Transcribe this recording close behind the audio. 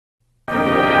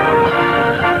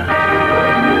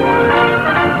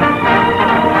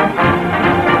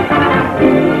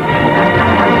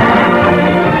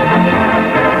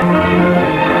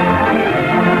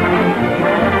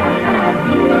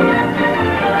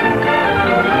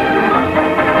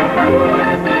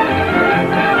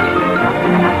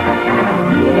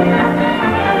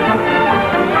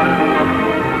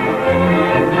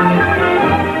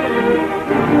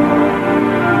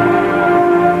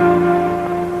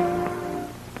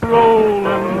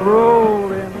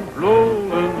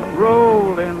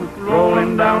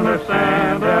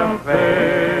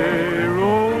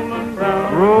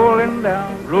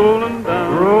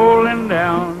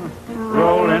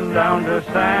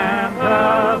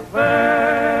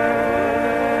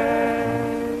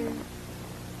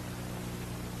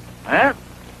Well,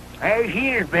 there she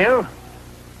is, Bill.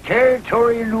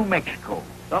 Territory of New Mexico.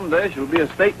 Someday she'll be a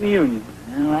state in the Union.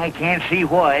 Well, I can't see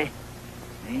why.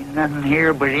 Ain't nothing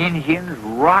here but Indians,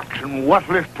 rocks, and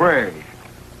worthless prairies.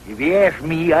 If you ask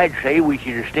me, I'd say we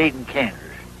should have stayed in Kansas.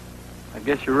 I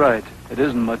guess you're right. It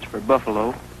isn't much for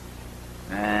buffalo.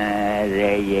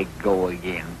 There you go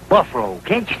again. Buffalo.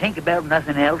 Can't you think about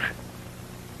nothing else?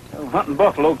 Well, hunting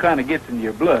buffalo kind of gets into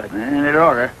your blood. And it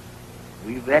oughta.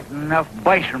 We've had enough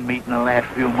bison meat in the last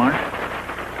few months.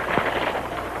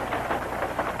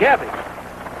 Gabby.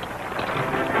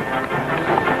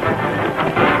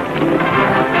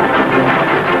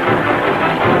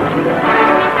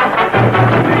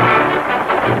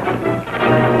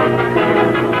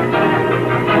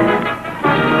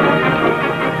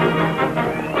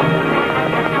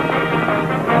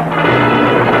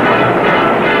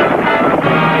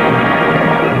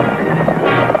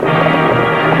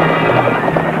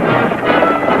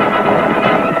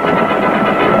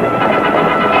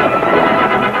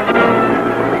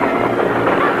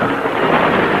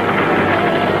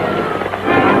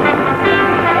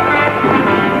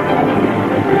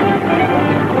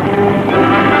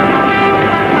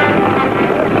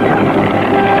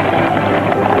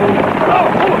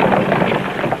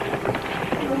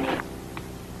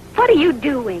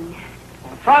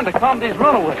 Trying to calm these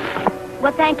runaways.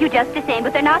 Well, thank you just the same,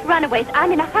 but they're not runaways.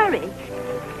 I'm in a hurry.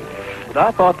 But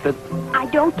I thought that... I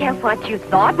don't care what you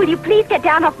thought. Will you please get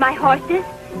down off my horses?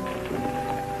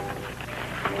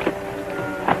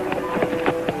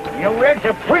 You know, that's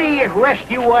the prettiest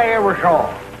rescue I ever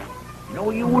saw. You know,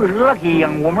 you was lucky,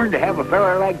 young woman, to have a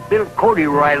fella like Bill Cody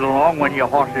ride along when your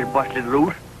horses busted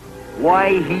loose.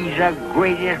 Why, he's the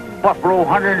greatest buffalo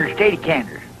hunter in the state of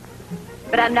Kansas.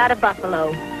 But I'm not a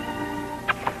buffalo.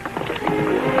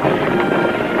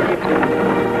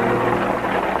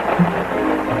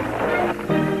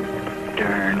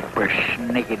 Darn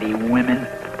persnickety women.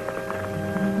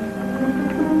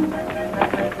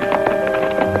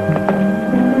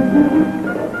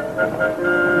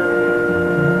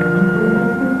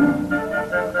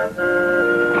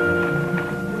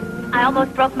 I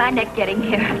almost broke my neck getting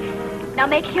here. Now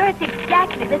make sure it's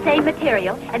exactly the same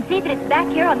material and see that it's back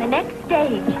here on the next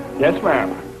stage. Yes,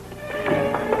 ma'am.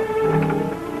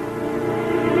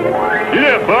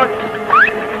 Yeah, Buck.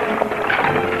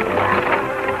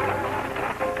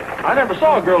 I never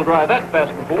saw a girl drive that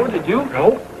fast before, did you?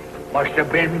 No. Must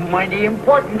have been mighty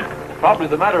important. Probably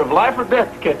the matter of life or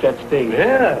death to catch that stage.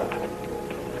 Yeah.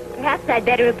 Perhaps I'd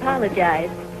better apologize.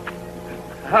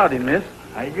 Howdy, miss.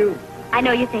 I do. I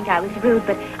know you think I was rude,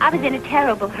 but I was in a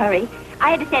terrible hurry. I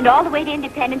had to send all the way to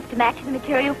Independence to match the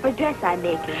material for a dress I'm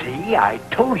making. See, I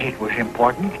told you it was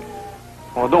important.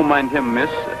 Oh, don't mind him, miss.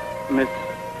 Miss...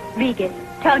 Regas.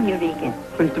 Tonya Regas.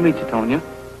 Pleased to meet you, Tonya.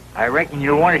 I reckon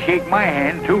you'll want to shake my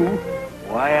hand, too.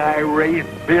 Why, I raised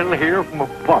Bill here from a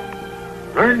pup.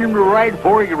 Learned him to ride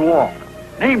before he could walk.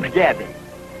 Name's Gabby.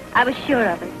 I was sure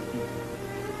of it.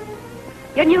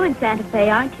 You're new in Santa Fe,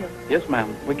 aren't you? Yes,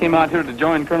 ma'am. We came out here to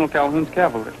join Colonel Calhoun's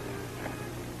cavalry.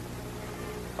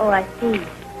 Oh, I see.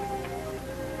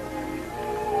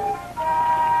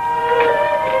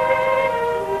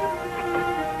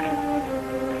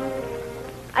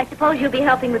 I suppose you'll be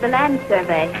helping with the land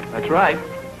survey. That's right.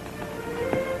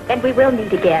 Then we will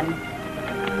meet again.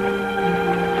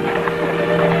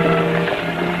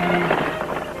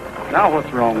 Now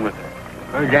what's wrong with her?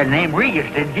 Heard that name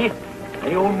Regas, didn't you?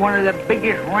 They own one of the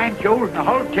biggest ranchos in the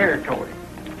whole territory.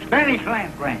 Spanish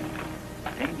land grant.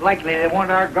 Ain't likely they want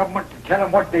our government to tell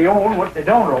them what they own, what they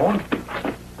don't own.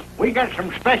 We got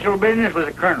some special business with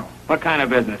the colonel. What kind of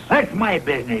business? That's my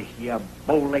business, you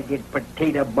bow-legged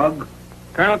potato bug.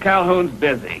 Colonel Calhoun's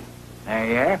busy.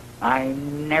 There, I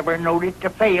never knowed it to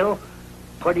fail.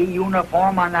 Put a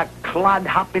uniform on a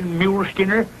clod-hopping mule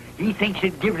skinner. He thinks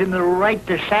it gives him the right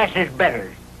to sass his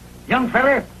betters. Young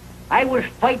feller, I was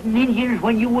fighting Indians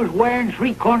when you was wearing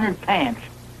three-cornered pants.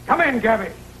 Come in,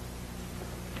 Gabby.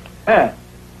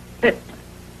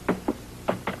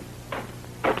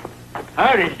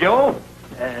 Howdy, Joe.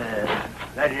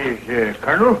 That is,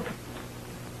 Colonel.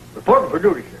 Reporting for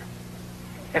duty, sir.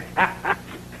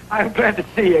 I'm glad to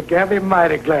see you, Gabby.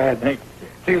 Mighty glad. Thank you, sir.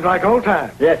 Seems like old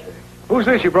times. Yes, sir. Who's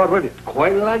this you brought with you?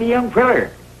 Quite a lot of young feller.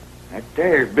 That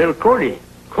there's Bill Cody.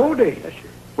 Cody? Yes, sir.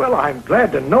 Well, I'm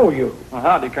glad to know you. Well,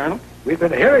 howdy, Colonel. We've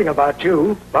been hearing about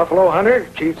you. Buffalo hunter,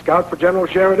 chief scout for General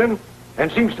Sheridan.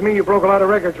 And seems to me you broke a lot of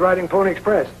records riding Pony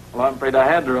Express. Well, I'm afraid I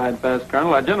had to ride fast,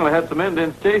 Colonel. I generally had some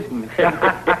Indians chasing me.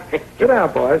 Sit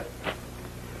down, boys.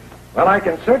 Well, I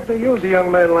can certainly use a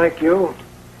young man like you.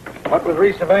 What with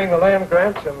resurveying the land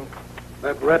grants and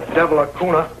that red devil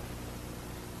Acuna,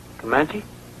 Comanche?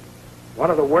 one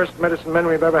of the worst medicine men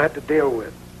we've ever had to deal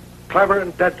with. Clever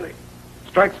and deadly.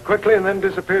 Strikes quickly and then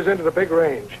disappears into the big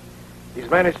range. He's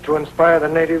managed to inspire the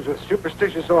natives with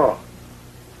superstitious awe.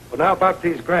 Well, now about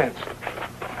these grants.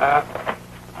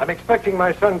 I'm expecting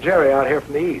my son Jerry out here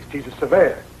from the east. He's a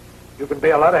surveyor. You can be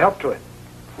a lot of help to him.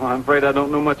 Well, I'm afraid I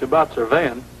don't know much about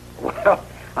surveying. Well,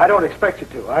 I don't expect you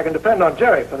to. I can depend on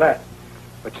Jerry for that.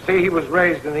 But you see, he was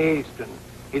raised in the east, and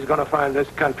he's going to find this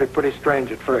country pretty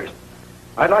strange at first.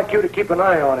 I'd like you to keep an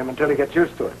eye on him until he gets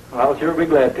used to it. I'll sure be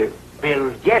glad to.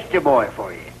 Bill's just a boy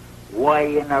for you. Why,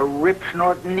 in a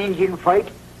rip-snorting Indian fight,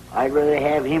 I'd rather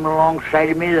have him alongside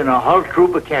of me than a whole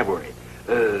troop of cavalry.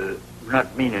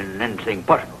 Not meaning anything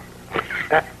personal.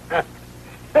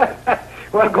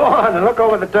 Well, go on and look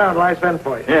over the town till I send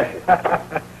for you.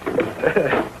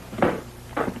 Yeah.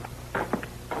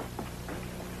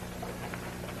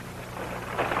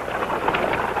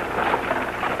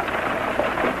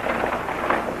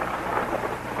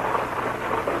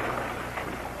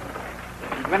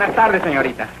 Buenas tardes,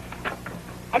 señorita.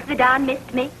 Has the Don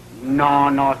missed me? No,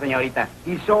 señorita.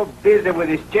 He's so busy with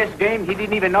his chess game, he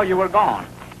didn't even know you were gone.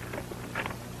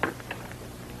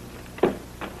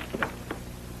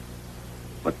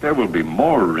 But there will be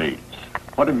more raids.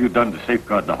 What have you done to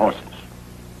safeguard the horses?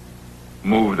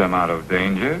 Move them out of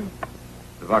danger.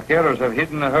 The vaqueros have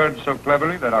hidden the herds so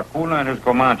cleverly that Acuna and his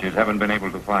Comanches haven't been able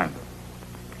to find them.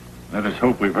 Let us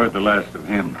hope we've heard the last of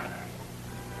him.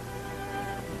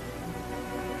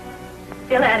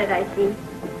 Still at it, I see.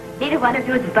 Neither one of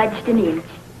you has budged an inch.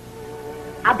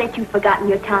 I'll bet you've forgotten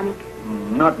your tonic.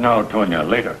 Not now, Tonya.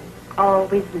 Later.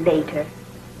 Always later.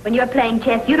 When you're playing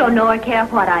chess, you don't know or care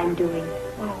what I'm doing.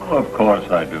 Oh, of course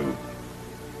I do.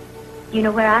 You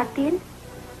know where I've been?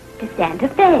 To Santa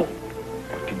Fe.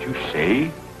 What did you say?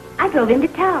 I drove into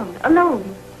town,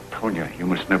 alone. Tonya, you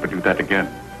must never do that again.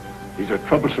 These are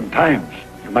troublesome times.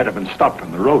 You might have been stopped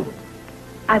on the road.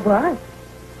 I was.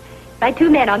 By two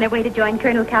men on their way to join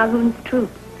Colonel Calhoun's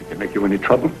troops. Did they make you any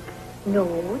trouble?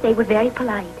 No, they were very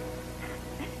polite.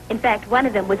 In fact, one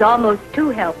of them was almost too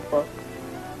helpful.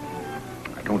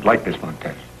 I don't like this,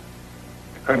 Montez.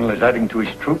 The colonel is adding to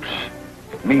his troops.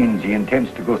 It means he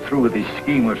intends to go through with his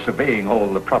scheme of surveying all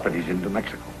the properties in New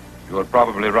Mexico. You are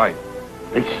probably right.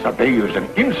 This survey is an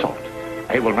insult.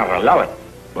 I will not allow it.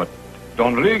 But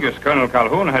Don Regas, Colonel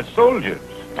Calhoun, has soldiers.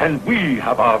 And we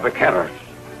have our vaqueros.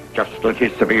 Just let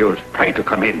his surveyors try to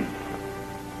come in.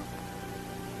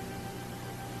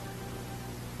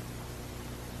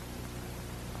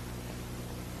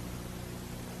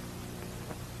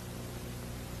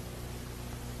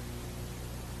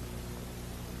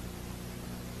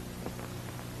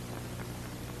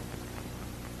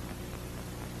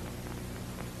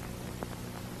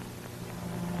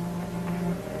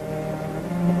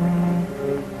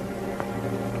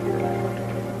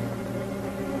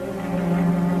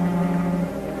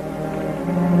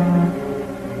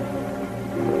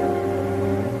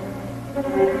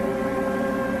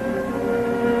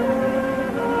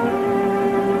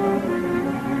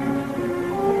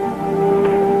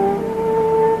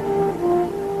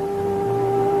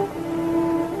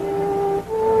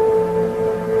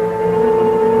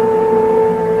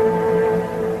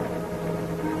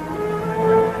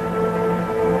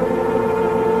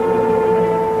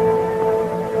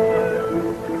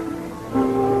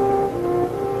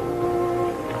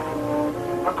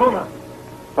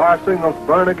 Fire signals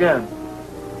burn again.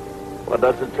 What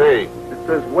does it say? It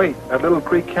says wait at Little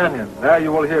Creek Canyon. There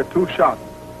you will hear 2 shots.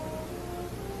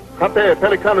 Kate,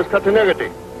 Pelicanus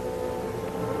Catenegati.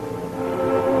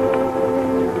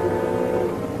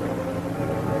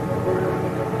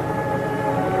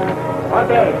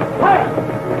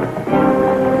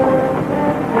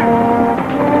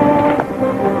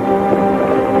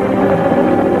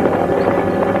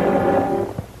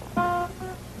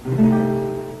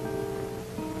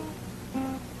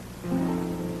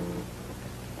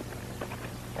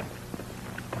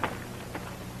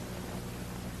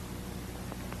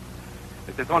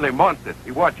 It is only Montez.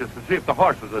 He watches to see if the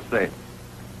horses are safe.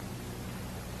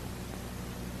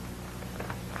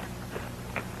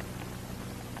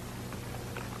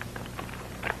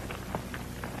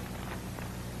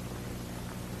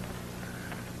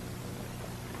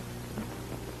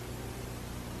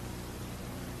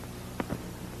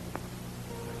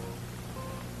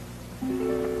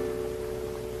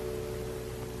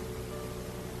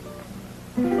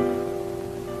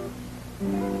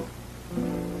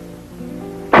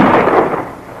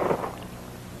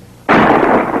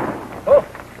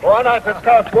 Go on out,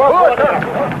 Scouts. Go on out.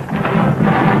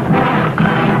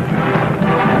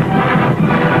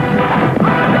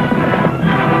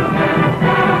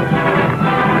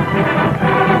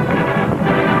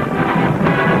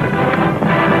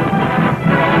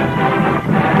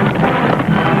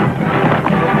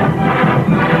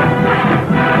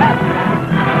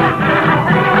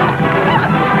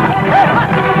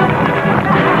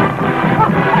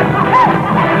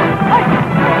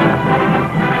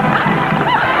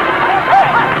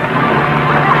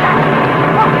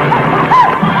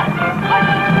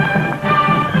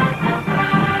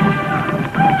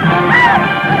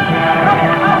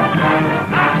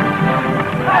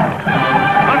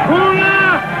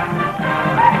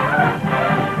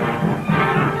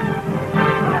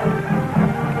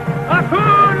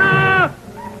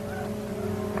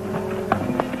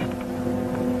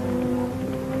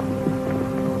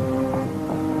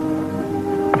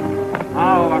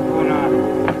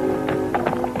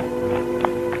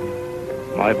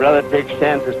 My brother takes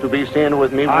chances to be seen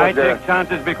with me. I take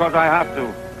chances because I have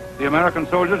to. The American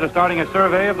soldiers are starting a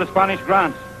survey of the Spanish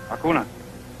grants. Acuna,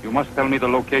 you must tell me the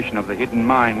location of the hidden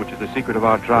mine, which is the secret of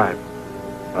our tribe.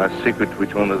 A secret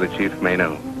which only the chief may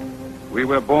know. We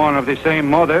were born of the same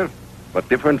mother. But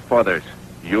different fathers.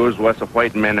 Yours was a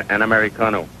white man and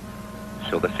Americano.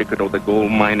 So the secret of the gold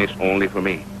mine is only for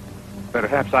me.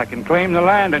 Perhaps I can claim the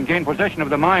land and gain possession of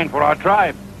the mine for our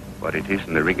tribe. But it is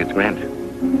in the Regas grant.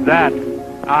 That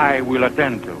I will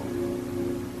attend to.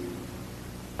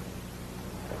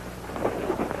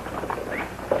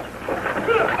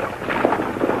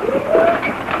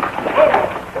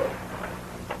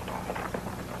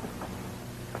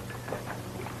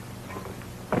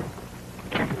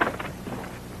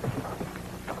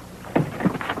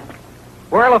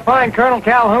 Where'll I find Colonel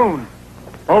Calhoun?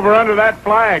 Over under that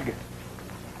flag.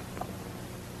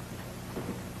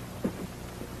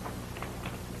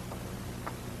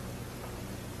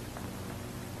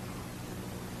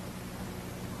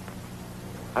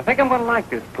 I think I'm going to like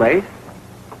this place.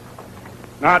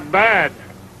 Not bad.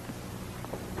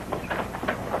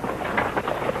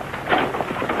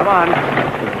 Come on.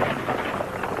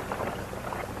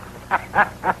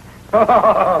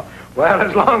 Oh, well,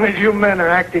 as long as you men are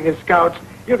acting as scouts,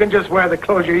 you can just wear the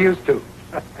clothes you're used to.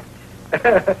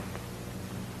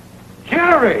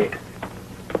 Jerry!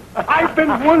 I've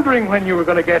been wondering when you were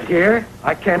going to get here.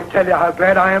 I can't tell you how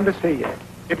glad I am to see you.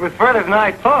 It was further than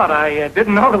I thought. I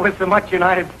didn't know there was so much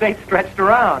United States stretched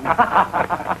around.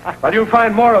 Well, you'll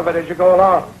find more of it as you go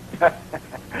along. Well,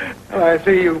 I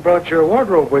see you brought your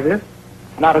wardrobe with you.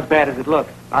 Not as bad as it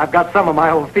looks. I've got some of my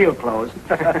old field clothes.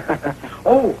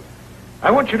 Oh,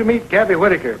 I want you to meet Gabby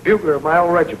Whitaker, bugler of my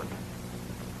old regiment.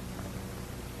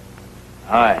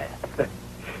 Hi.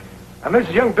 And this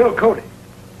is young Bill Cody.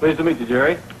 Pleased to meet you,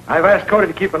 Jerry. I've asked Cody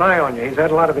to keep an eye on you. He's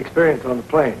had a lot of experience on the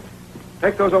plains.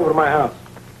 Take those over to my house.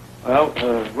 Well,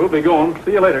 we'll be going.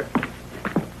 See you later.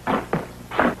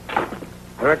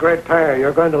 They're a great pair.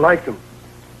 You're going to like them.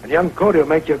 And young Cody will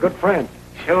make you a good friend.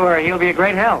 Sure, he'll be a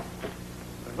great help.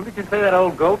 Who did you say that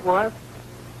old goat was?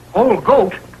 Old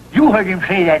goat? You heard him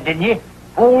say that, didn't you?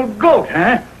 Old goat,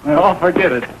 huh? Oh,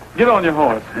 forget it. Get on your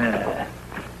horse.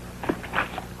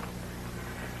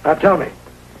 Now tell me,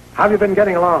 how have you been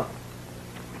getting along?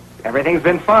 Everything's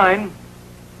been fine.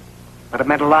 But it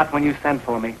meant a lot when you sent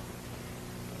for me.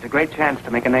 It's a great chance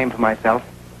to make a name for myself.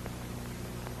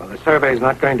 Well, the survey's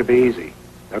not going to be easy.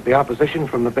 There'll be opposition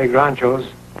from the big ranchos,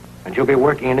 and you'll be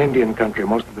working in Indian country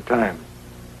most of the time.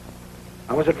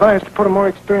 I was advised to put a more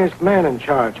experienced man in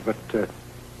charge, but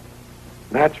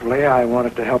naturally I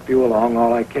wanted to help you along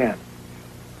all I can.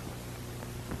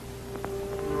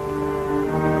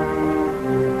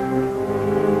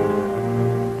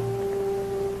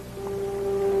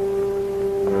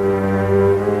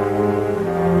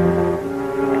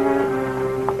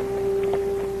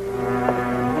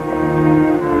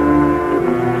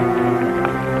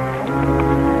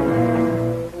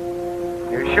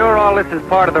 This is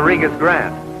part of the Regas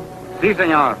grant. Si,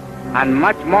 senor. And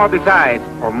much more besides,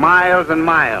 for miles and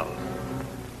miles.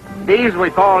 These we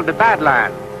call the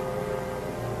Badlands.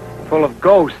 Full of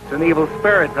ghosts and evil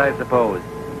spirits, I suppose.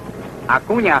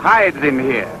 Acuna hides in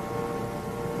here.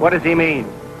 What does he mean?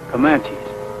 Comanches.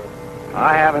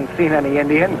 I haven't seen any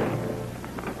Indians.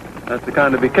 That's the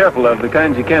kind to be careful of, the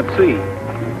kinds you can't see.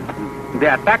 They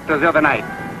attacked us the other night.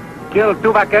 Killed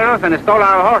 2 vaqueros and stole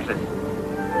our horses.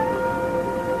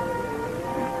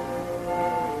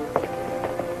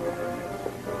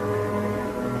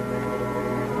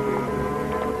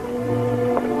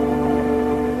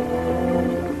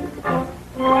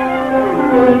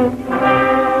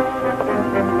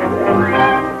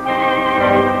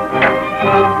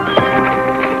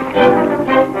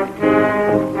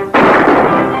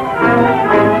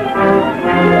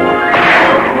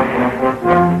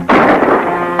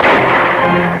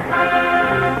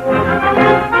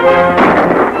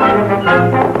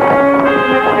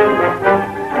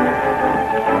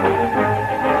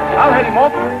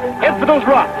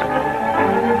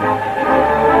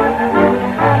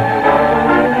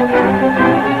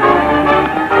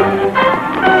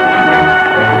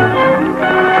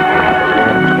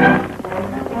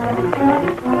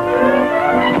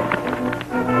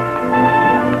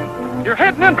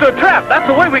 That's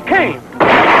the way we came.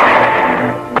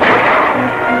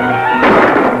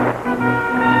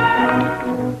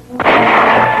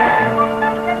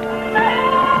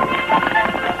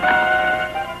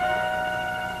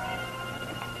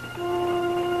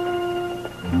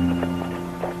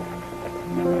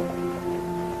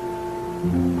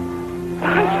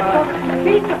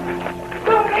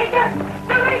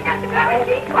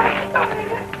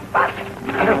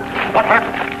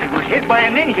 by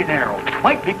an engine arrow.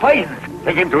 Might be poisonous.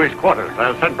 Take him to his quarters.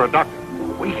 I'll send for a doctor.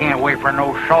 We can't wait for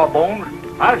no sawbones.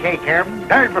 I'll take care of him.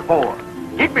 Done it before.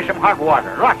 Get me some hot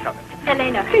water. Lots of it.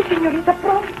 Elena. Si, señorita,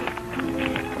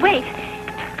 pronto. Wait.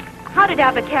 How did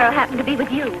Albert Carroll happen to be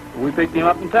with you? We picked him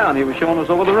up in town. He was showing us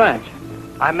over the ranch.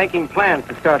 I'm making plans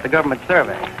to start the government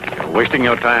survey. You're wasting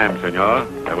your time, senor.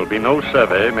 There will be no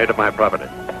survey made of my property.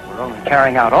 We're only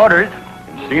carrying out orders.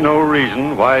 I see no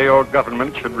reason why your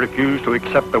government should refuse to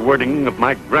accept the wording of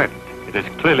my grant. It is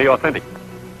clearly authentic.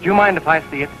 Do you mind if I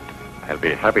see it? I'll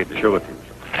be happy to show it to you.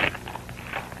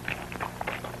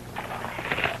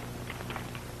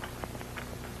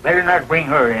 Better not bring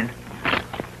her in.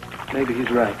 Maybe he's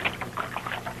right.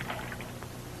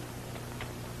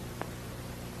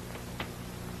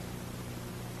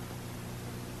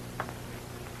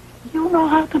 You know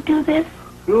how to do this?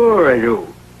 Sure I do.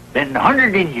 Been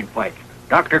 100 Indian fights.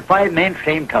 Doctored 5 men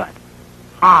same time.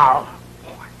 How?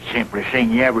 Simplest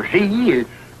thing you ever see is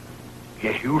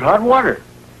just use hot water.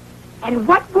 And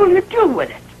what will you do with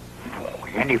it? Oh,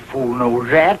 any fool knows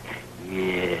that.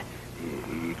 Yeah,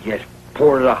 you just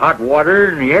pour the hot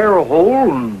water in the arrow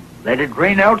hole and let it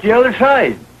drain out the other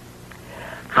side.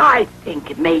 I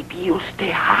think maybe you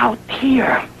stay out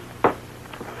here.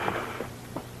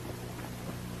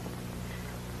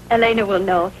 Elena will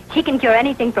know. She can cure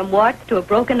anything from warts to a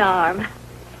broken arm.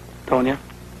 Tonya,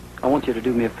 I want you to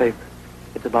do me a favor.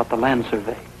 It's about the land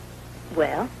survey.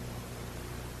 Well?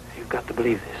 You've got to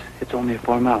believe this. It's only a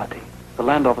formality. The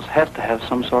land office has to have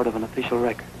some sort of an official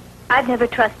record. I've never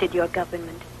trusted your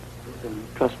government. Then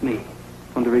trust me.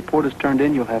 When the report is turned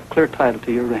in, you'll have clear title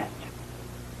to your ranch.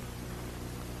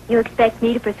 You expect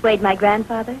me to persuade my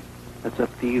grandfather? That's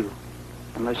up to you.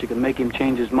 Unless you can make him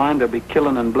change his mind, there'll be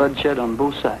killing and bloodshed on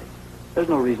both sides. There's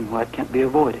no reason why it can't be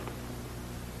avoided.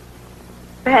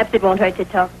 Perhaps it won't hurt to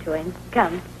talk to him.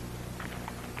 Come.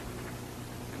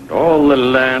 And all the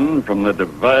land from the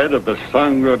divide of the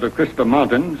Sangre de Cristo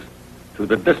Mountains to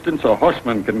the distance a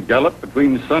horseman can gallop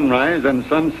between sunrise and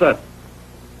sunset.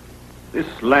 This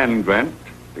land grant,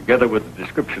 together with the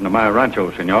description of my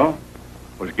rancho, senor,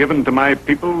 was given to my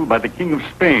people by the King of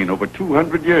Spain over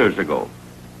 200 years ago.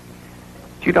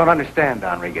 But you don't understand,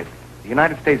 Don Regas. The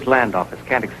United States Land Office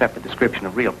can't accept a description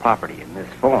of real property in this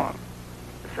form.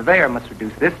 The surveyor must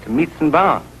reduce this to metes and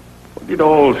bounds. It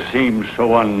all seems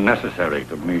so unnecessary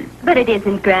to me. But it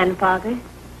isn't, Grandfather.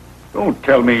 Don't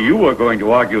tell me you are going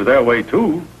to argue their way,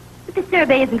 too. But the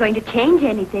survey isn't going to change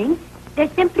anything. They're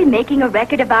simply making a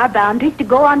record of our boundaries to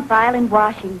go on file in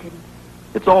Washington.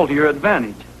 It's all to your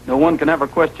advantage. No one can ever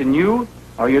question you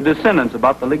or your descendants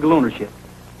about the legal ownership.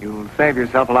 You'll save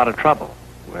yourself a lot of trouble.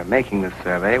 We're making this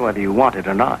survey whether you want it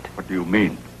or not. What do you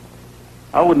mean?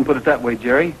 I wouldn't put it that way,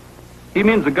 Jerry. He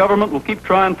means the government will keep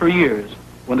trying for years.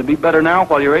 Wouldn't it be better now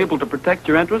while you're able to protect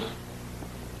your interests?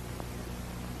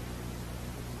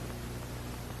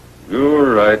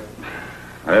 You're right.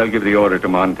 I'll give the order to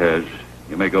Montez.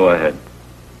 You may go ahead.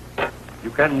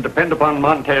 You can depend upon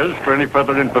Montez for any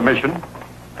further information.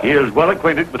 He is well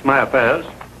acquainted with my affairs.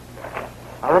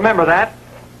 I'll remember that.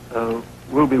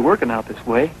 We'll be working out this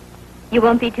way. You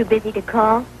won't be too busy to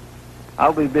call?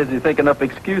 I'll be busy thinking up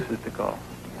excuses to call.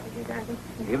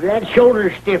 If that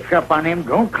shoulder stiffs up on him,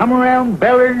 don't come around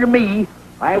bellering to me.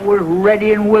 I was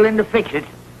ready and willing to fix it.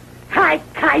 Hi,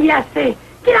 cállate.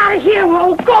 Get out of here,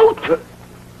 old goat.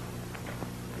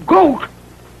 Goat?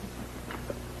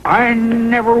 I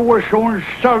never was so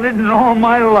insulted in all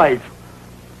my life.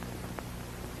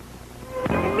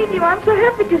 Emilio, I'm so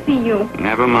happy to see you.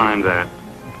 Never mind that.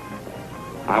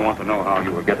 I want to know how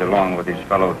you will get along with this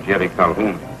fellow, Jerry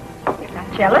Calhoun. You're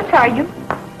not jealous, are you?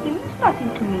 He means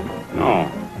nothing to me.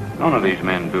 No, none of these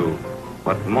men do.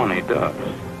 But money does.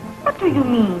 What do you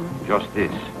mean? Just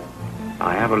this.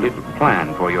 I have a little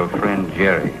plan for your friend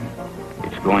Jerry.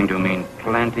 It's going to mean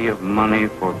plenty of money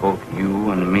for both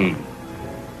you and me.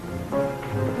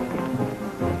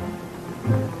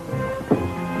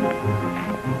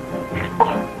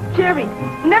 Oh, Jerry,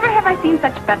 never have I seen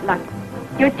such bad luck.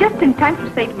 You're just in time to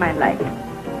save my life.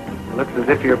 It looks as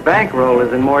if your bankroll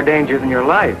is in more danger than your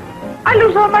life. I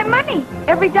lose all my money,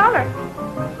 every dollar.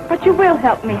 But you will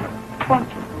help me, won't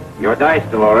you? Your dice,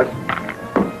 Dolores.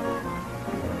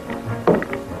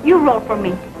 You roll for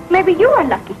me. Maybe you are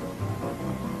lucky.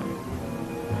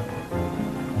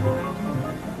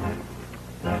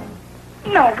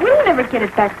 No, we'll never get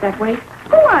it back that way.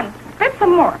 Go on, bet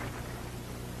some more.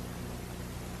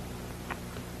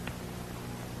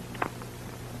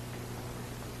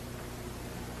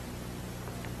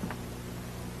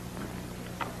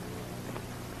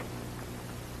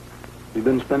 You've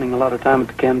been spending a lot of time at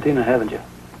the cantina, haven't you?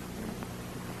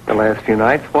 The last few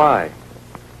nights, why?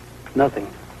 Nothing.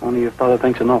 Only your father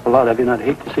thinks an awful lot of you, and I'd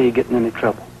hate to see you get in any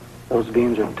trouble. Those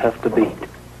beans are tough to beat.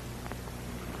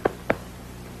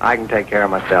 I can take care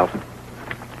of myself.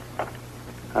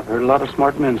 I've heard a lot of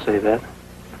smart men say that.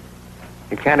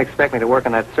 You can't expect me to work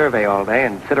on that survey all day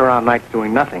and sit around nights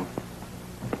doing nothing.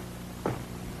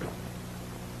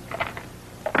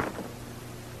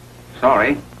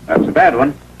 Sorry, that's a bad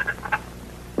one.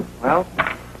 Well,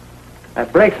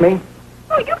 that breaks me.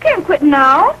 Oh, you can't quit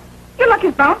now. Your luck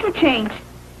is bound to change.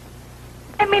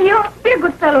 Emilio, be a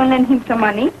good fellow and lend him some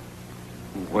money.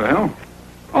 Well,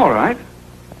 all right.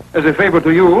 As a favor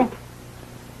to you,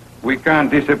 we can't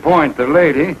disappoint the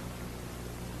lady.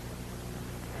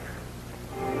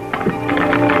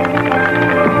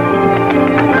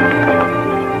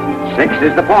 Six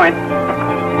is the point.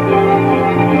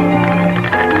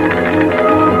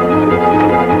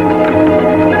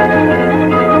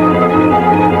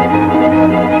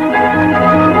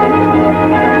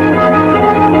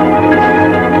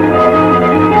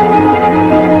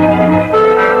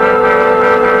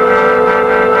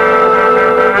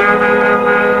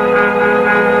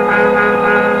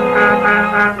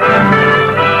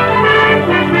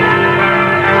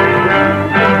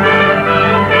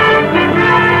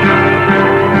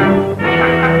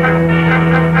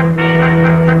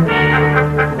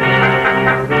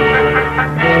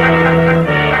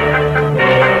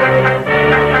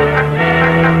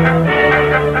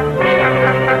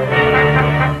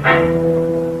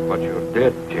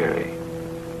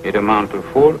 It amount to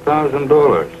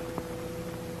 $4,000.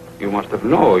 You must have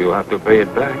known you have to pay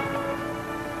it back.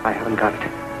 I haven't got it.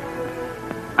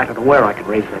 I don't know where I can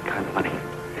raise that kind of money.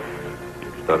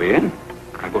 Study in.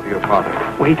 I'll go to your father.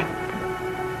 Wait.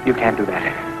 You can't do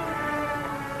that.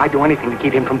 I'd do anything to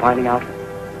keep him from finding out.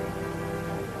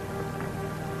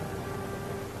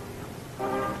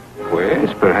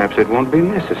 Well, perhaps it won't be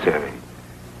necessary.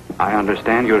 I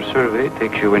understand your survey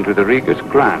takes you into the Regas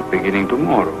grant beginning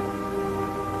tomorrow.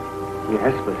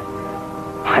 Yes, but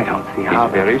I don't see how.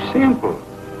 It's very simple.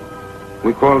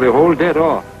 We call the whole debt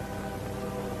off.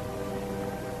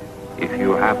 If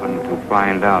you happen to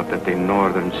find out that the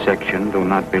northern section do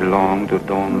not belong to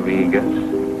Don Regas.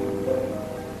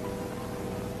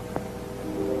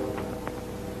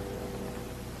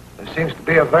 There seems to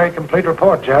be a very complete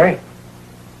report, Jerry.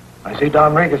 I see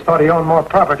Don Regas thought he owned more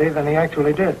property than he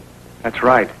actually did. That's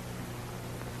right.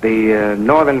 The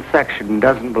northern section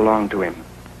doesn't belong to him.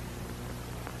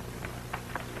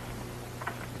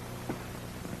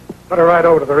 Better ride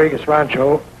over to the Regas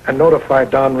rancho and notify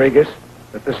Don Regas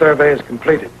that the survey is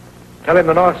completed. Tell him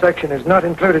the north section is not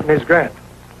included in his grant,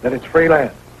 that it's free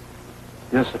land.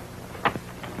 Yes, sir.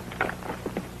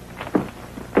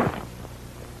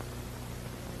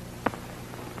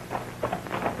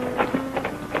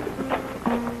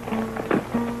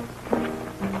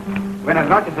 Buenas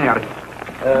noches, señores.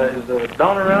 Is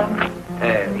Don around?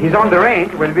 He's on the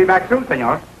range. We'll be back soon,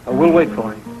 senor. We'll wait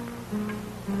for him.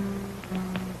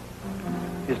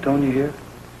 Is Tony here?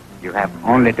 You have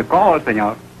only to call,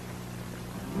 senor.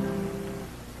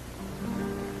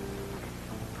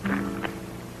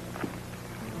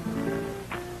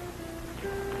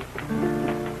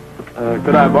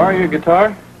 Could I borrow your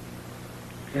guitar?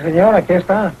 Sí, señor, aquí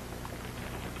está.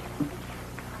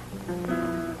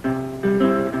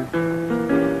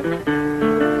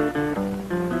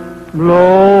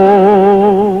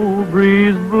 Blow,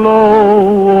 breeze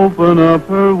blow, open up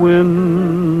her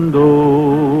window.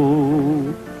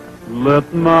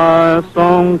 Let my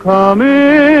song come in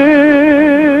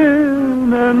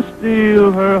and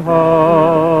steal her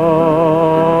heart.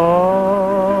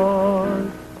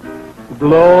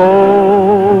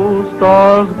 Glow,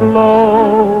 stars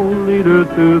glow, lead her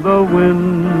to the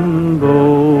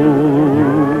window.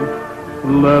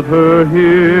 Let her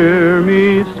hear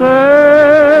me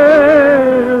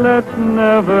say, let's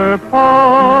never part.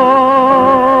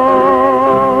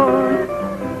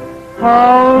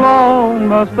 How long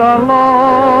must I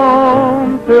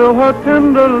long till her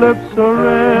tender lips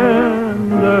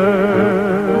surrender?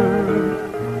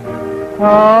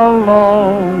 How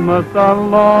long must I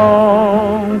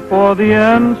long for the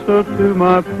answer to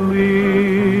my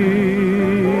plea?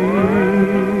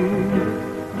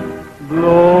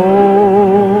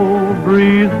 Blow,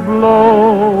 breeze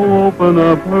blow, open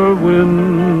up her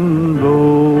window.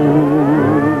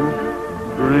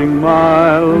 Bring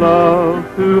my love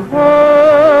to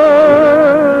her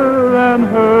and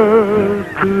hers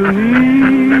to me.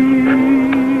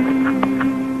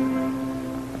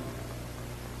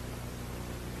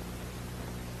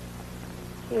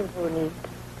 Qué bonito.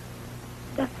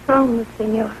 That song,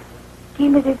 señor.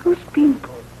 Tiene de goose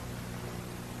pimple.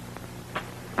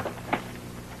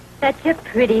 Such a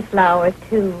pretty flower,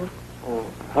 too. Oh,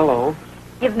 hello.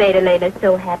 You've made Elena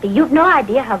so happy. You've no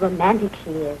idea how romantic she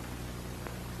is.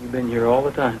 You've been here all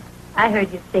the time. I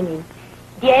heard you singing.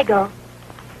 Diego,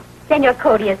 Senor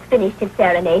Cody has finished his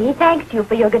serenade. He thanks you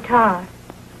for your guitar.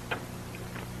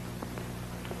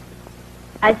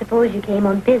 I suppose you came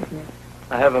on business.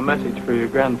 I have a message for your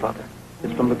grandfather.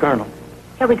 It's from the colonel.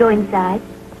 Shall we go inside?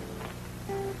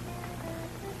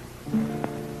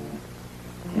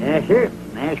 Yes, sir.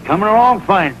 That's coming along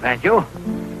fine, Pancho.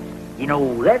 You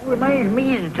know, that reminds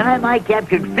me of the time I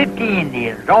captured 50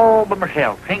 Indians all by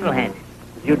myself, single-handed.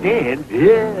 You did?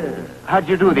 Yeah. How'd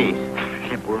you do this?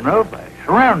 Simple enough. I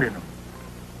surrounded them.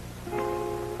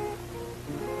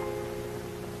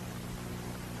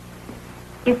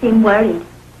 You seem worried.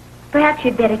 Perhaps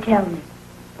you'd better tell me.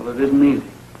 Well, it isn't easy.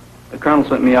 The colonel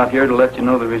sent me out here to let you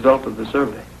know the result of the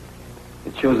survey.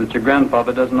 It shows that your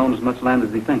grandfather doesn't own as much land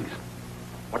as he thinks.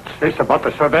 What's this about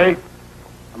the survey?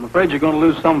 I'm afraid you're going to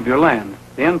lose some of your land.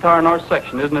 The entire north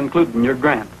section isn't included in your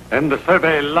grant. And the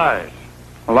survey lies.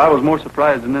 Well, I was more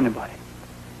surprised than anybody.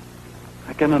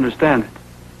 I can understand it.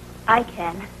 I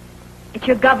can. It's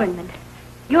your government.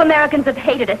 You Americans have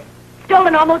hated us,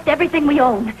 stolen almost everything we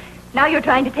own. Now you're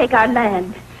trying to take our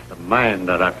land. The mine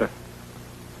they're after.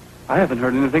 I haven't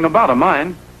heard anything about a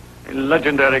mine. A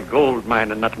legendary gold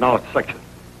mine in that north section.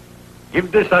 Give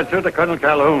this answer to Colonel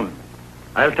Calhoun.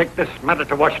 I'll take this matter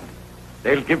to Washington.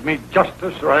 They'll give me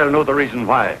justice, or I'll know the reason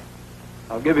why.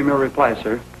 I'll give him your reply,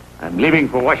 sir. I'm leaving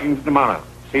for Washington tomorrow.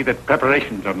 See that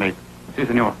preparations are made. Si,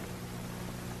 senor.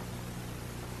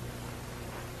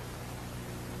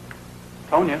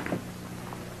 Tonya,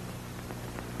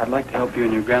 I'd like to help you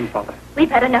and your grandfather.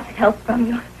 We've had enough help from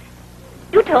you.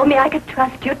 You told me I could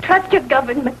trust you, trust your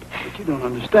government. But you don't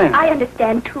understand. I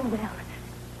understand too well.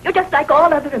 You're just like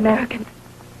all other Americans.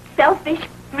 Selfish,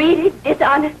 greedy,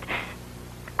 dishonest.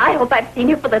 I hope I've seen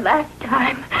you for the last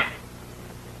time.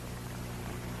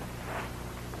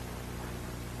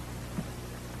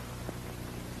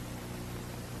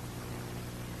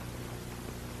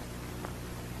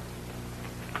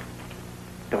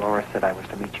 Dolores said I was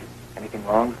to meet you. Anything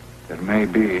wrong? There may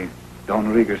be. Don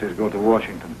Regas has go to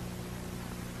Washington.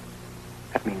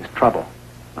 That means trouble.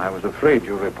 I was afraid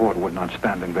your report would not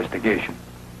stand investigation.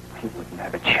 He wouldn't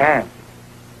have a chance.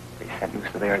 If they sent new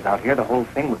surveyors out here, the whole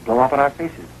thing would blow up in our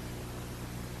faces.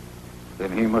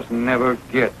 Then he must never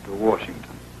get to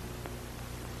Washington.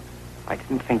 I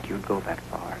didn't think you'd go that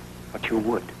far, but you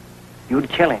would. You'd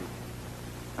kill him.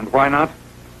 And why not?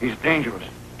 He's dangerous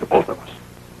to both of us.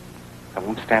 I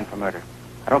won't stand for murder.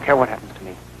 I don't care what happens to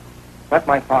me. Let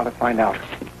my father find out.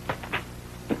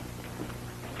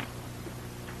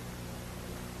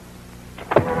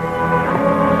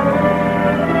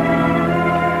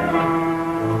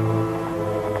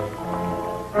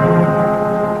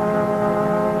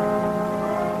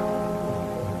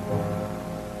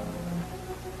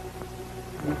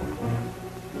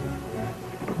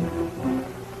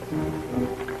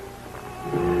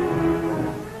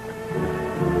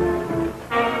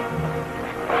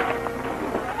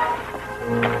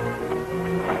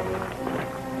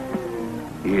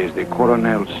 He is the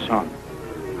colonel's son.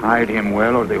 Hide him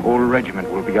well, or the whole regiment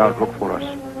will be out look for us.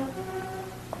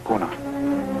 Acuna,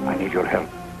 I need your help.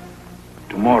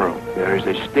 Tomorrow, there is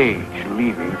a stage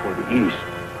leaving for the east.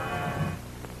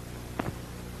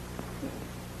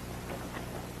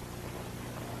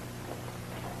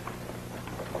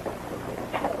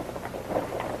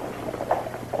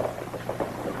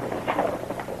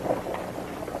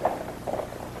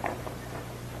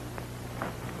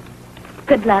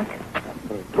 Good luck.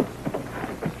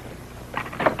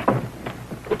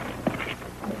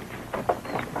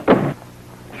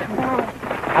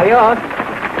 Adios.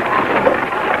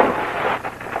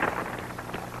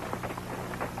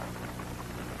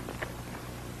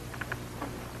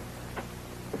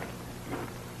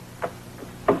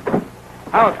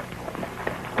 Out.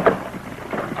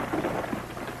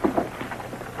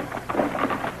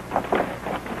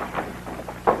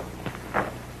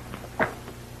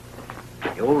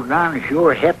 The old Don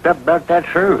sure hepped up about that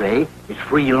survey. It's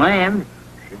free land.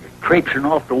 If it's traipsing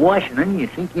off to Washington, you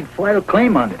think he'd file a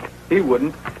claim on it. He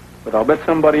wouldn't, but I'll bet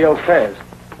somebody else has.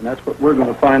 And that's what we're going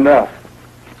to find out.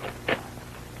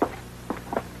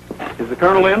 Is the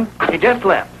colonel in? He just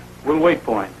left. We'll wait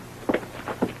for him.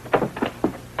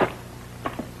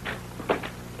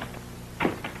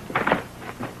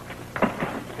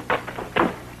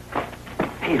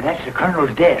 Hey, that's the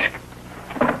colonel's desk.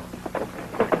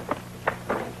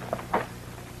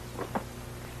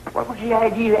 What was the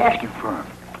idea of asking for him?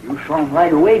 You saw him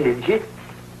right away, didn't you?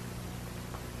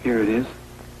 Here it is.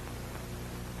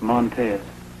 Montez.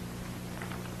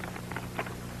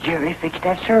 Jerry fixed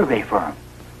that survey for him.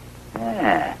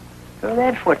 Yeah, so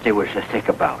that's what they were so thick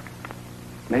about.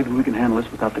 Maybe we can handle this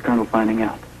without the colonel finding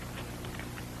out.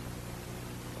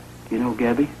 You know,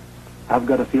 Gabby, I've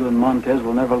got a feeling Montez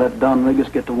will never let Don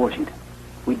Regas get to Washington.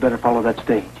 We'd better follow that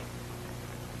stage.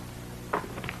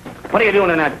 What are you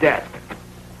doing in that desk?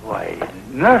 Why,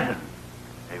 nothing.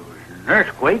 There was an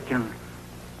earthquake, and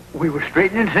we were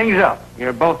straightening things up.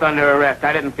 You're both under arrest.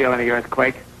 I didn't feel any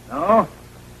earthquake. No?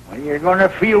 Well, you're going to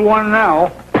feel one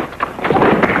now.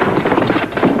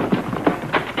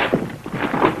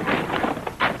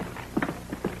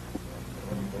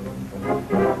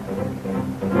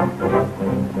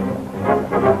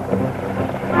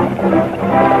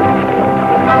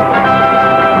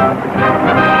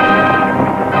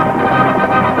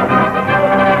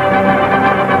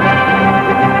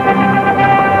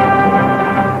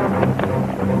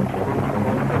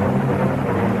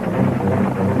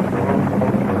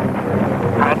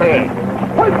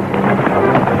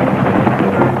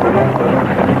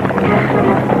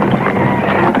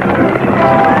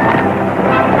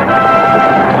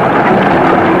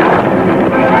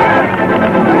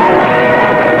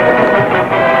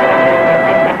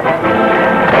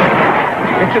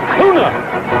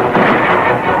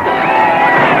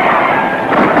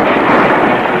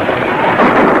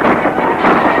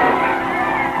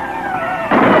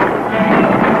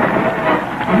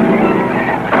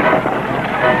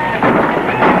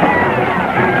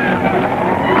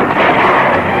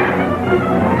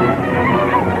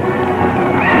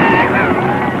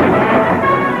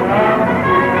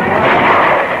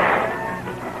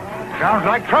 Sounds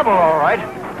like trouble, all right.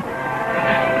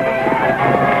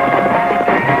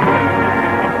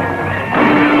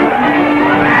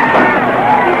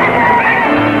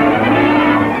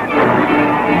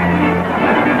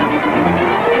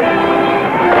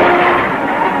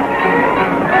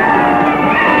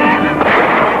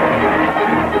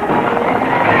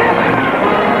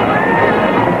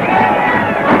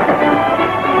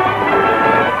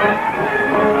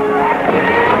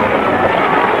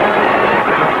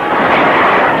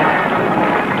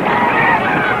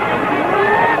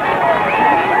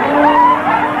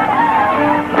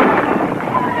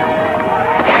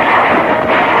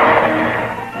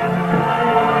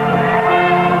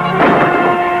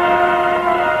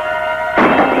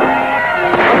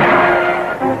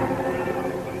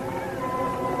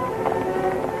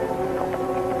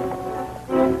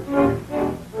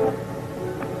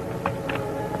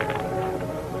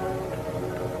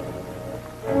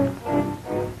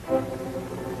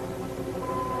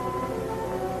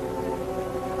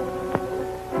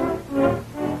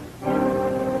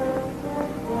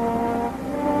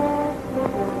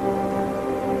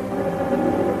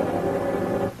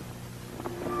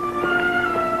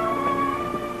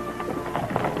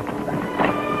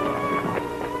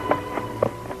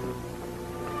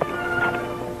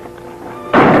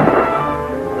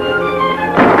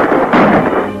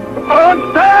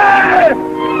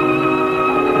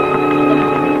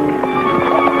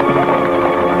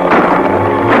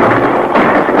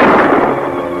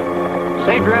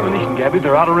 Gabby,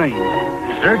 they're out of range.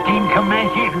 13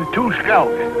 Comanches and 2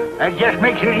 scouts. That just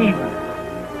makes it even.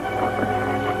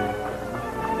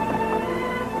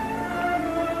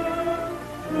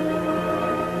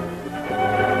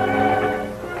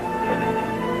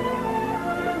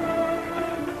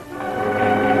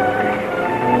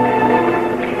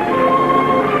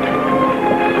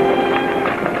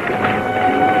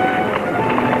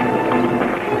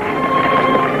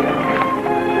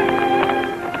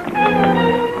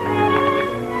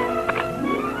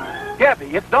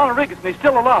 It's Don Regas, and he's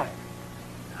still alive.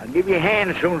 I'll give you a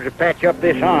hand as soon as I patch up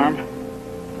this arm.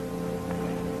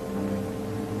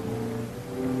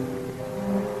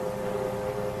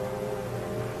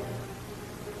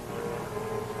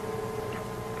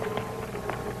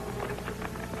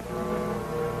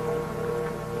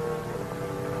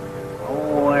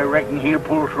 Oh, I reckon he'll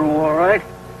pull through all right.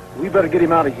 We better get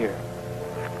him out of here.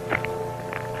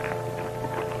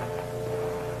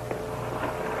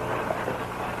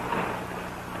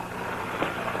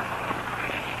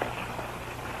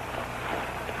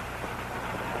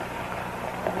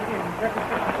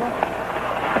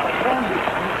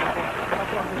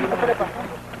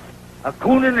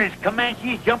 Coon and his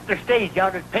Comanches jumped the stage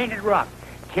out at Painted Rock.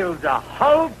 Killed the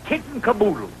whole kit and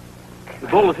caboodle. The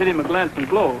bullet hit him a glancing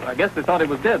blow. I guess they thought he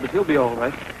was dead, but he'll be all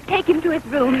right. Take him to his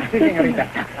room.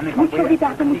 Mucho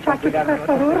cuidado, muchachos, por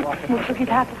favor. Mucho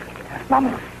cuidado.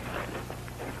 Vamos.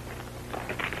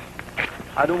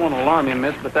 I don't want to alarm you,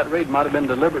 miss, but that raid might have been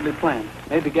deliberately planned.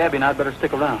 Maybe Gabby and I'd better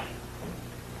stick around.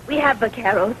 We have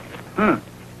vaqueros. Gonna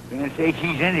say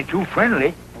she's any too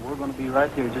friendly. we're going to be right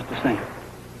here just the same.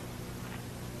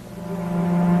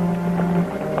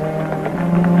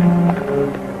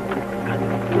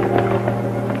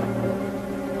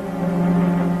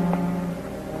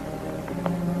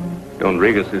 Don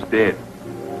Regas is dead.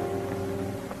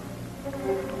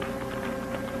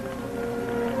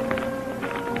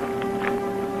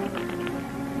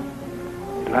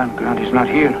 The land grant is not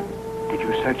here. Did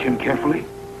you search him carefully?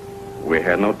 We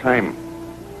had no time.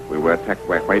 We were attacked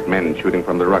by white men shooting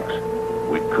from the rocks.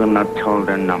 We could not tell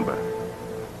their number.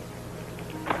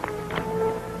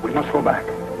 We must go back.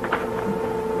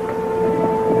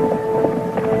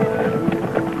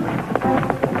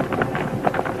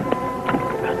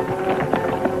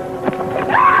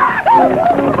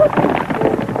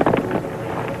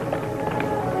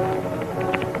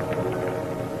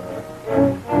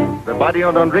 The body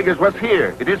of Don Regas was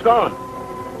here. It is gone.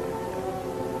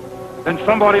 Then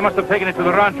somebody must have taken it to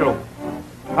the rancho.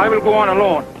 I will go on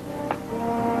alone.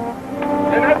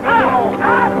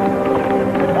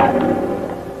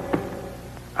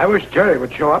 I wish Jerry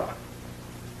would show up.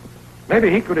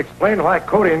 Maybe he could explain why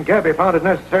Cody and Gabby found it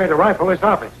necessary to rifle this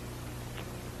office.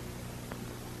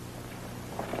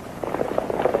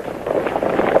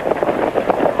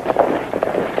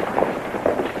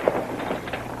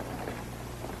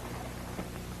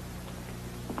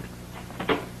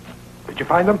 Did you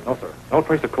find them? No, sir. No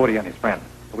trace of Cody and his friend.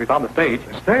 But we found the stage.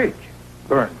 The stage?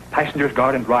 Burned. Passengers,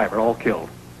 guard, and driver all killed.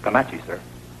 Comanche, sir.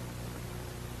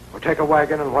 We'll take a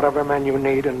wagon and whatever men you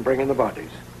need and bring in the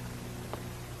bodies.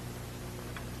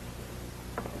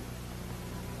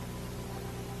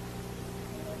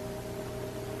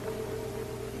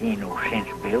 Ain't no sense,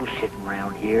 Bill, sitting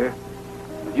around here.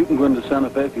 You can go into Santa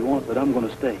Fe if you want, but I'm going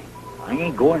to stay. I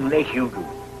ain't going unless you do.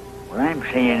 What I'm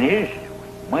saying is,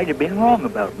 might have been wrong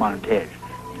about Montez.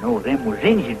 You know, them was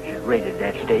Indians that raided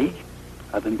that stage.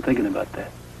 I've been thinking about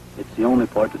that. It's the only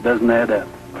part that doesn't add up.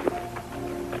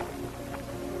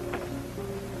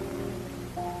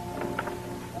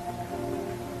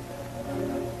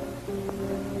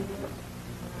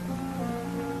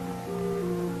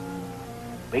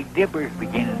 Big Dipper's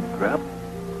beginning to drop.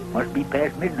 Must be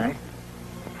past midnight.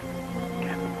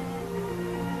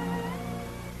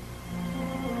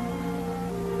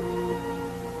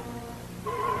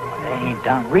 That ain't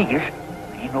Don Regas.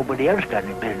 Ain't nobody else got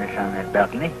any business on that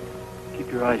balcony.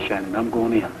 Keep your eyes shining. I'm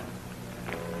going in.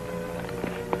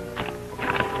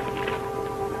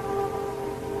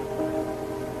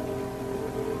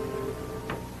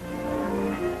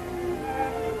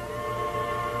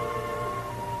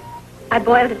 I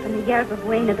boiled it from the yerba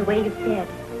buena the way you said.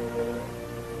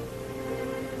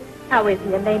 How is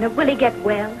he, Elena? Will he get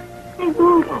well?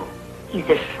 Seguro. He's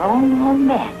a strong old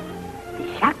man.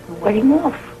 The shock will wear him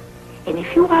off. In a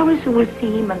few hours you will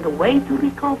see him on the way to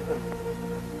recover.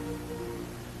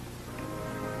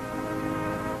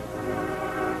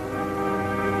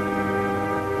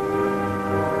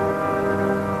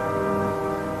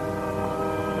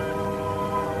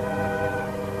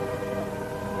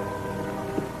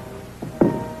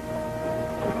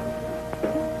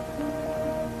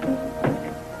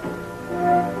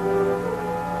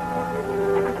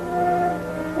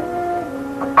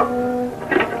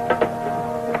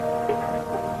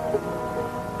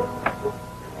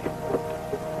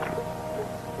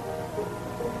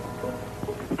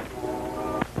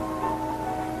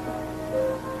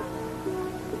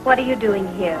 What are you doing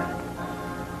here?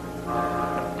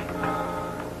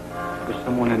 There's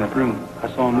someone in that room.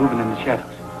 I saw him moving in the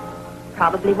shadows.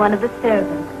 Probably one of the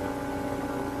servants.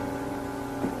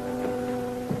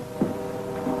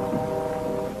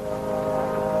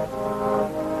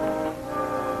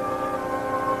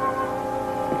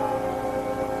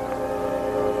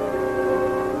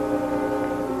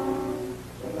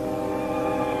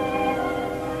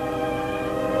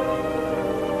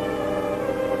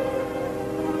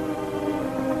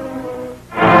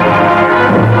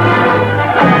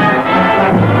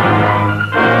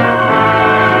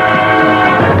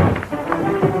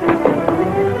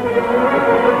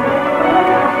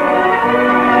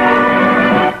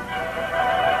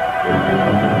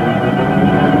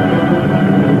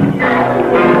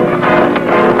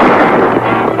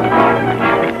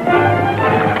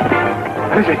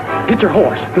 Get your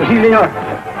horse. He's easing up.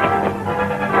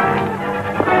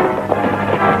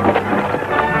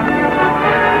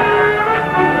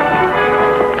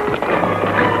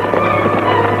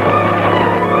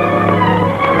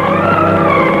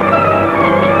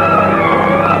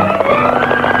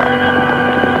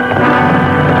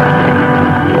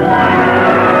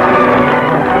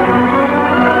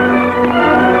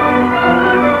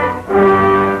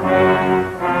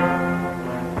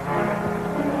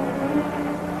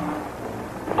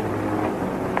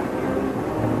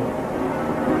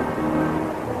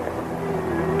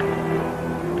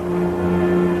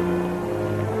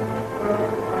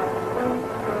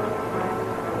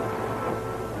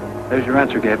 There's your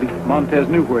answer, Gabby. Montez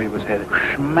knew where he was headed.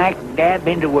 Smack dab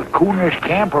into Acuna's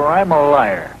camp or I'm a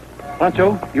liar.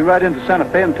 Rancho, you ride into Santa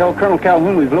Fe and tell Colonel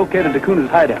Calhoun we've located Acuna's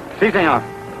hideout. Si, senor.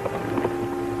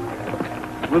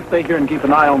 We'll stay here and keep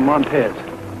an eye on Montez.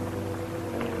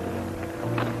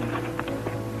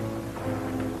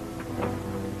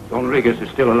 Don Regas is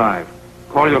still alive.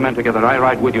 Call your men together. I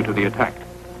ride with you to the attack.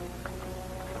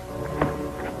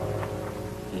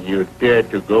 You dare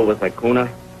to go with Acuna?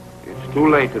 It's too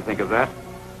late to think of that.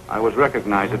 I was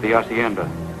recognized at the hacienda.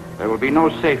 There will be no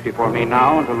safety for me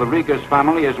now until the Regas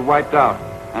family is wiped out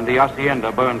and the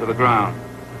hacienda burned to the ground.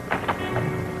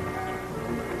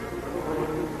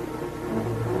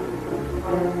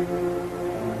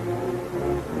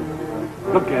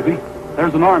 Look, Gabby,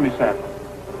 there's an army saddle.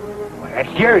 Well,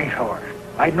 that's Jerry's horse.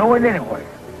 I'd know it anywhere.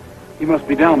 He must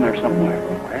be down there somewhere.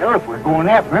 Well, if we're going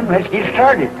after him, let's get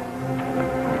started.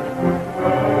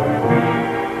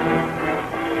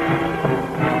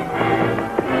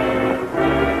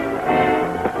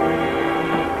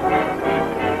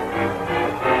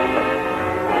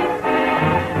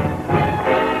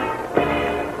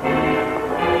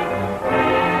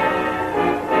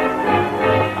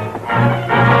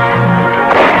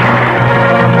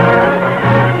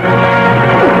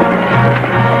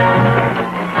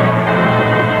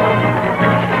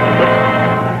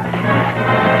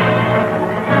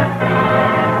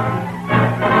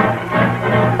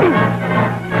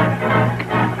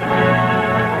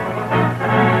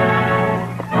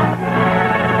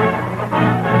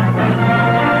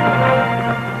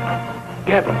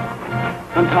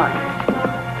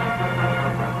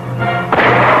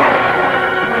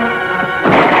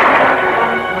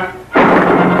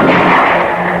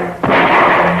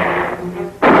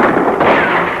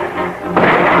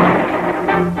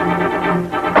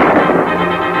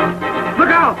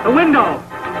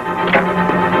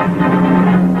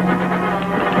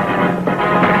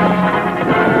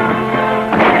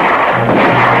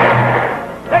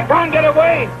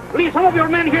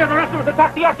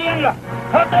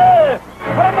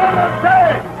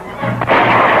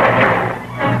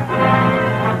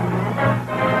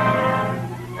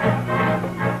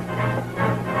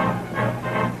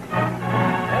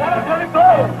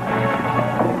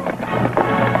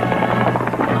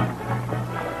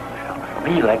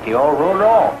 Like they all rode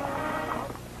off.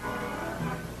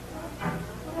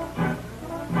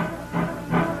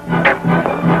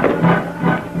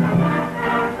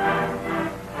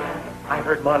 I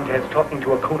heard Montez talking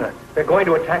to Acuna. They're going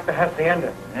to attack the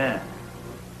hacienda. Yeah.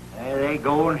 There they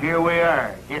go, and here we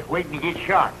are, just waiting to get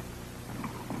shot.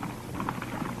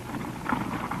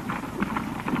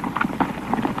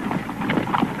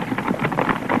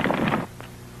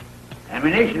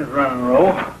 Ammunition's running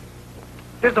low.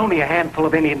 There's only a handful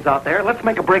of Indians out there. Let's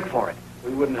make a break for it.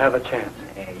 We wouldn't have a chance.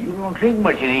 You don't think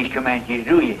much of these Comanches,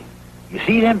 do you? You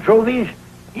see them trophies?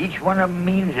 Each one of them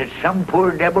means that some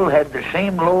poor devil had the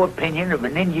same low opinion of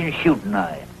an Indian shooting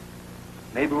eye.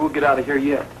 Maybe we'll get out of here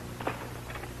yet.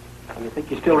 You think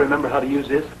you still remember how to use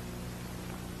this?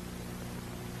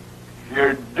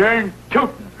 You're darn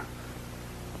tootin'.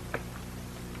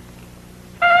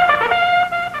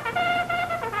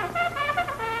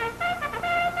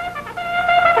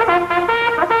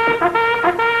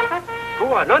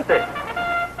 Nonsense.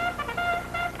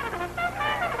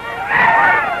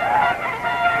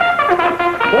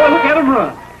 Boy, look at him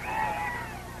run.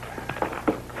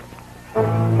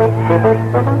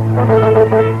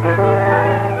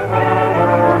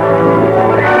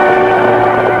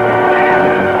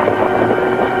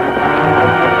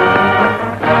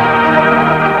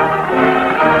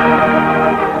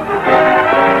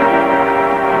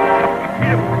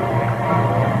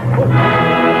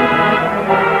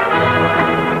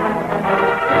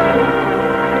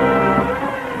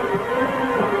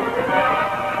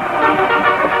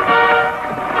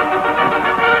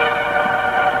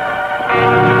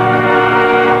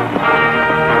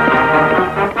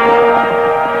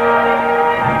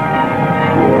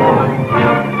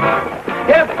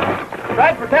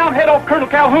 Colonel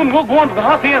Calhoun, we'll go on to the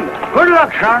hacienda. Good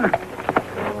luck, son.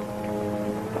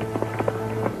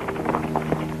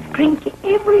 Drink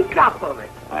every drop of it.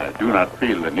 I do not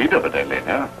feel the need of it,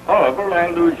 Elena. However,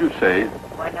 I'll do as you say.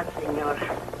 Why not, senor?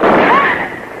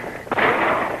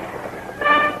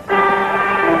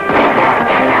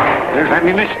 There's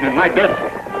ammunition in my bed.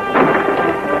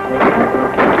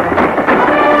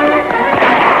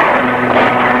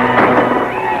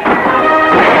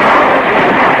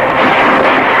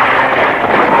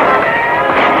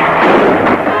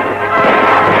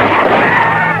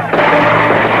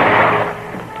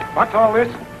 What's all this?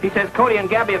 He says Cody and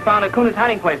Gabby have found Acuna's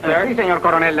hiding place, sir. Si, Senor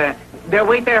Coronel. They'll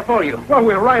wait there for you. Well,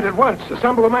 we'll ride at once.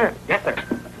 Assemble the men. Yes, sir.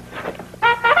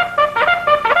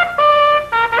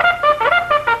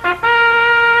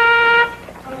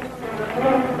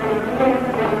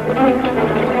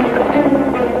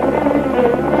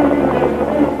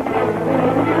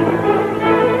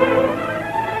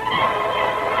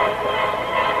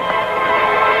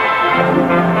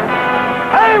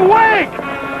 Hey, wait!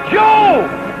 Joe!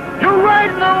 You're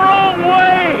riding the wrong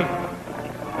way!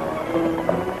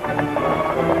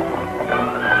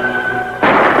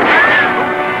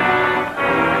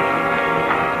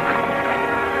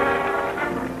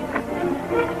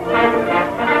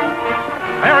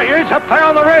 There he is, up there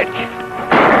on the ridge.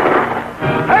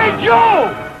 Hey, Joe!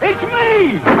 It's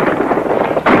me!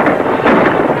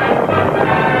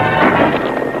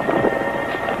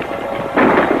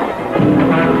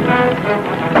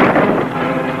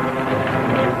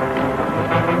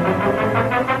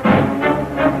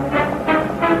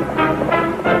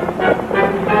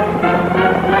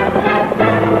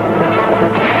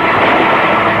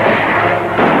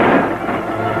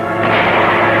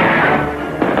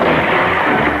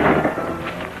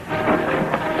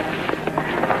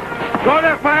 Draw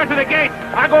their fire to the gate.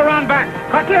 I'll go around back.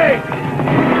 Quickly!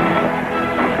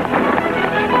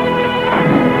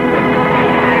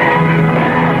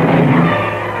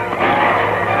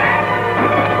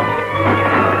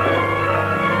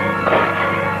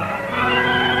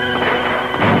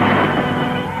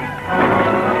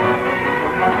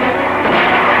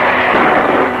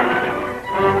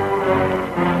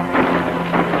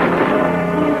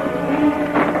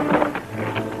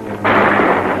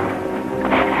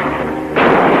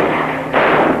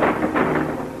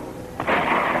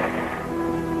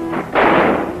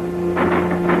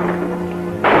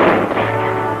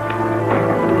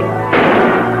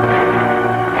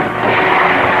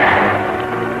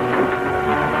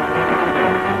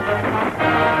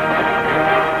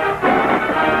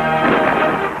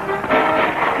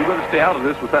 Stay out of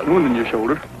this with that wound in your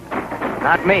shoulder.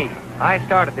 Not me. I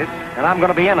started this, and I'm going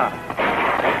to be in on it.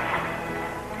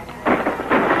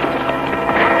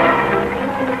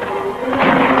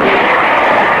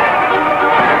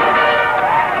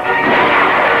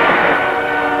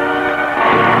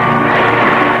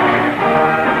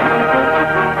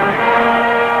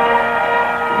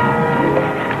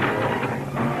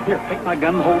 Here, take my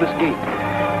gun and hold this gate.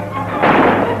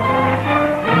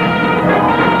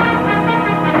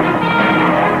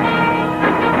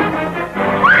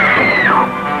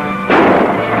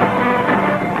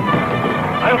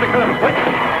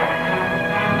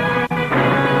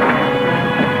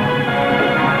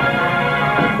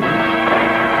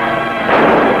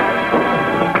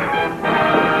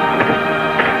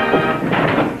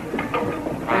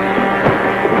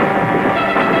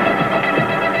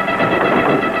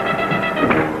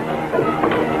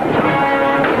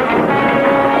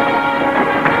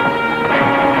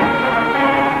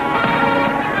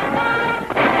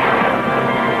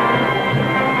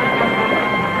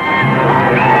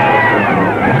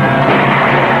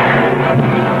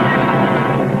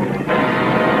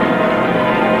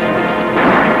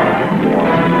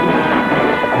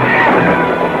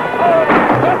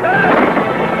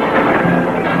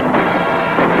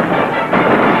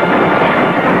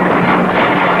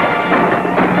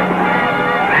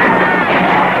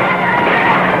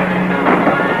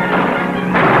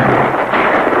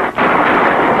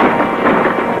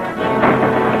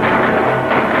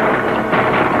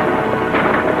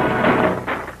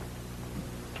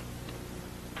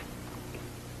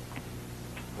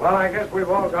 Well, I guess we've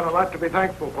all got a lot to be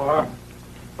thankful for.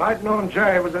 If I'd known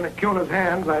Jerry was in Acuna's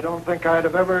hands, I don't think I'd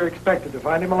have ever expected to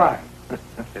find him alive.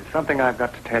 There's something I've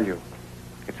got to tell you.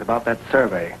 It's about that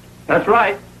survey. That's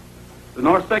right. The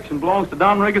north section belongs to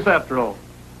Don Regas after all.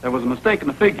 There was a mistake in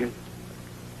the figures.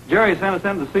 Jerry sent us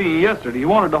in to see you yesterday. He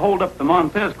wanted to hold up the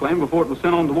Montez claim before it was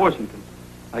sent on to Washington.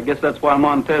 I guess that's why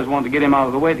Montez wanted to get him out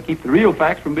of the way to keep the real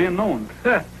facts from being known.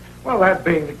 Well, that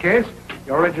being the case,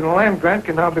 the original land grant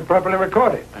can now be properly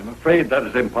recorded. I'm afraid that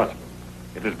is impossible.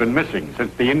 It has been missing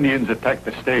since the Indians attacked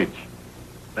the stage.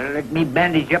 Better let me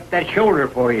bandage up that shoulder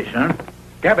for you, son.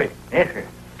 Gabby. Yes, sir.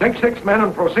 Take 6 men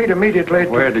and proceed immediately to...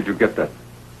 Where did you get that?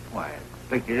 Why, I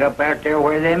picked it up out there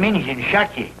where them Indians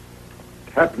shot you.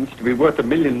 It happens to be worth $1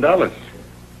 million.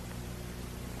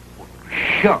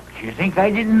 Shucks, you think I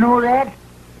didn't know that?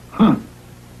 Huh.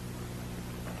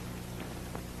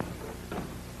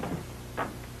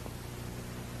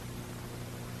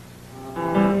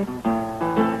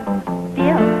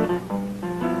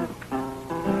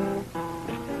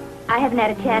 I haven't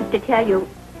had a chance to tell you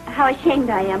how ashamed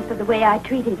I am for the way I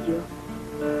treated you.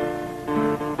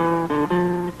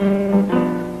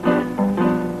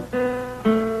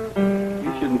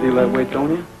 that way,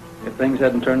 Tony. If things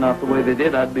hadn't turned out the way they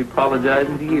did, I'd be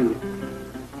apologizing to you.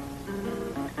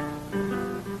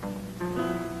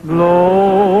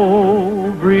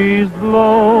 Blow, breeze,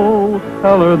 blow,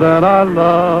 tell her that I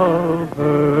love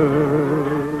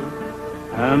her,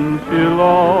 and she'll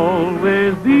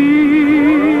always be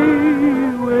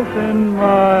within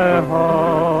my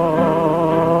heart.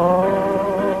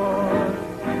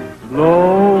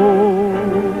 Blow,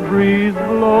 breeze,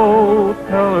 blow,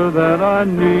 tell her that I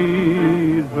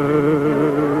need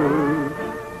her,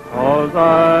 'cause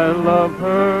I love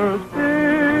her